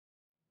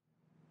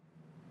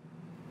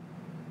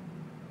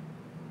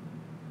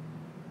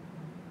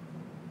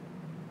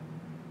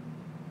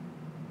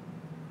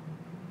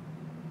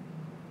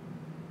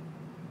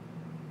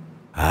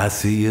I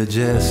see a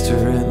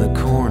jester in the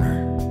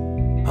corner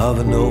of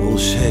an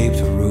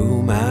oval-shaped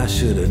room. I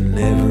should have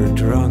never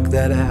drunk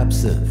that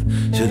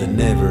absinthe, should have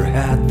never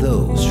had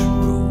those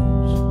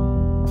shrooms.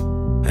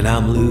 And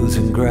I'm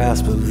losing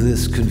grasp of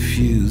this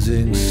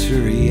confusing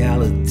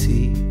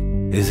surreality.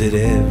 Is it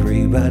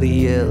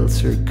everybody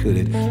else, or could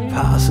it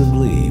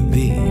possibly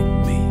be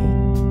me?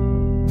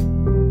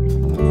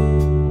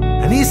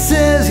 And he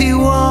says he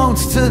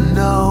wants to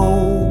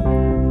know,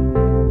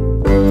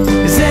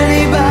 is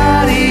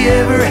anybody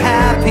ever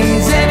happy?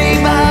 Is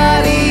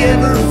anybody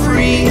ever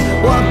free?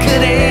 What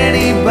could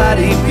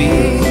anybody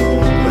be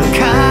but a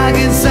cog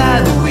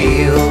inside the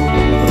wheel,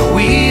 the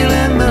wheel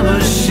in the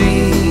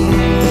machine?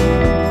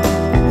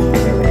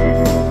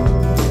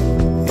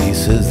 He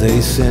says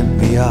they sent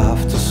me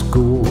off to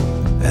school,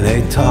 and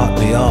they taught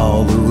me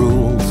all the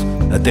rules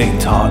that they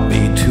taught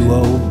me to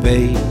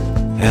obey,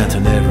 and to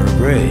never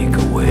break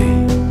away,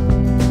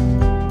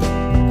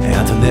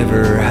 and to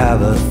never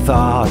have a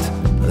thought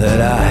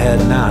that I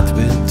had not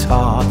been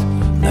taught,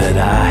 that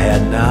I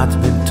had not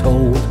been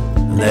told,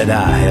 that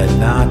I had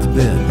not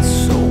been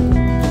sold.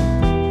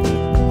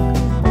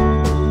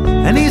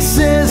 And he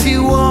says he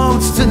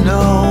wants to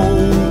know,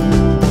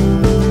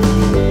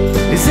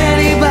 is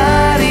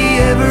anybody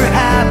ever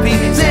happy?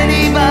 Is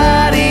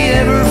anybody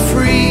ever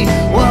free?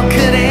 What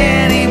could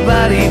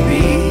anybody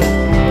be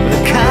but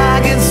a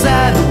cog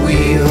inside the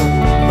wheel,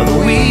 or the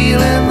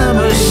wheel in the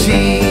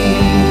machine?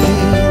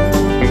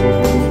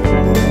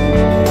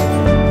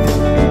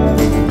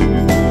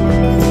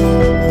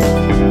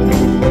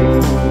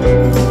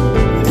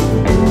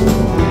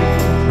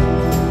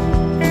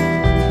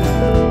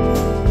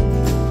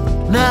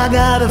 I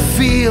got a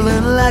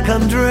feeling like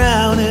I'm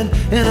drowning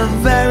in a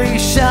very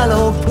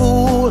shallow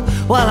pool,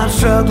 while I'm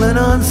struggling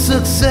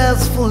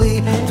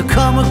unsuccessfully to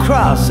come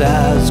across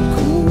as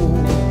cool.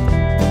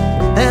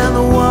 And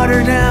the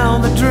water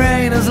down the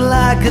drain is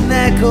like an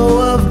echo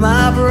of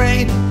my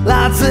brain,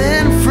 lots of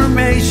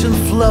information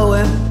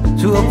flowing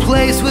to a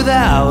place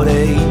without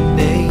a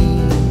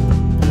name.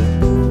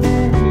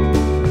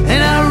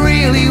 And I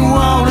really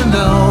want to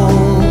know,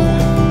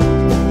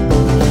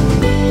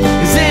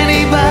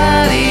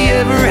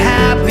 ever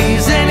happy?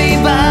 Is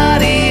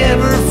anybody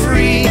ever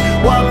free?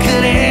 What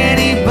could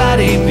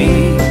anybody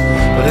be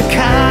but a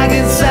cog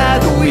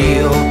inside the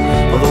wheel,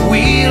 or the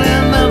wheel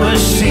in the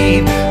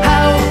machine?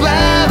 How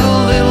about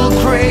a little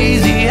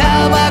crazy?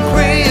 How about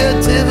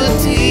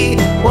creativity?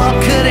 What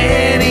could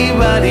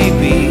anybody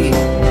be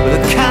but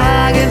a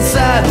cog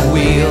inside the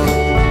wheel,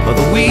 or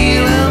the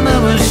wheel in the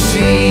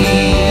machine?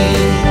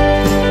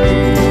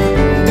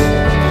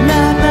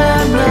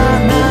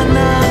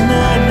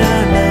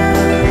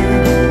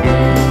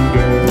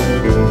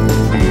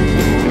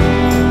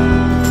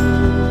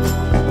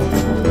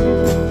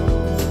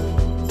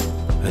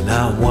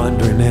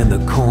 In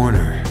the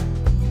corner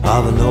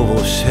of an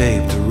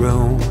oval-shaped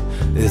room,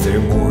 is there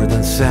more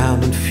than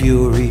sound and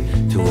fury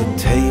to a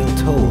tale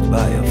told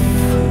by a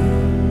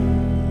fool?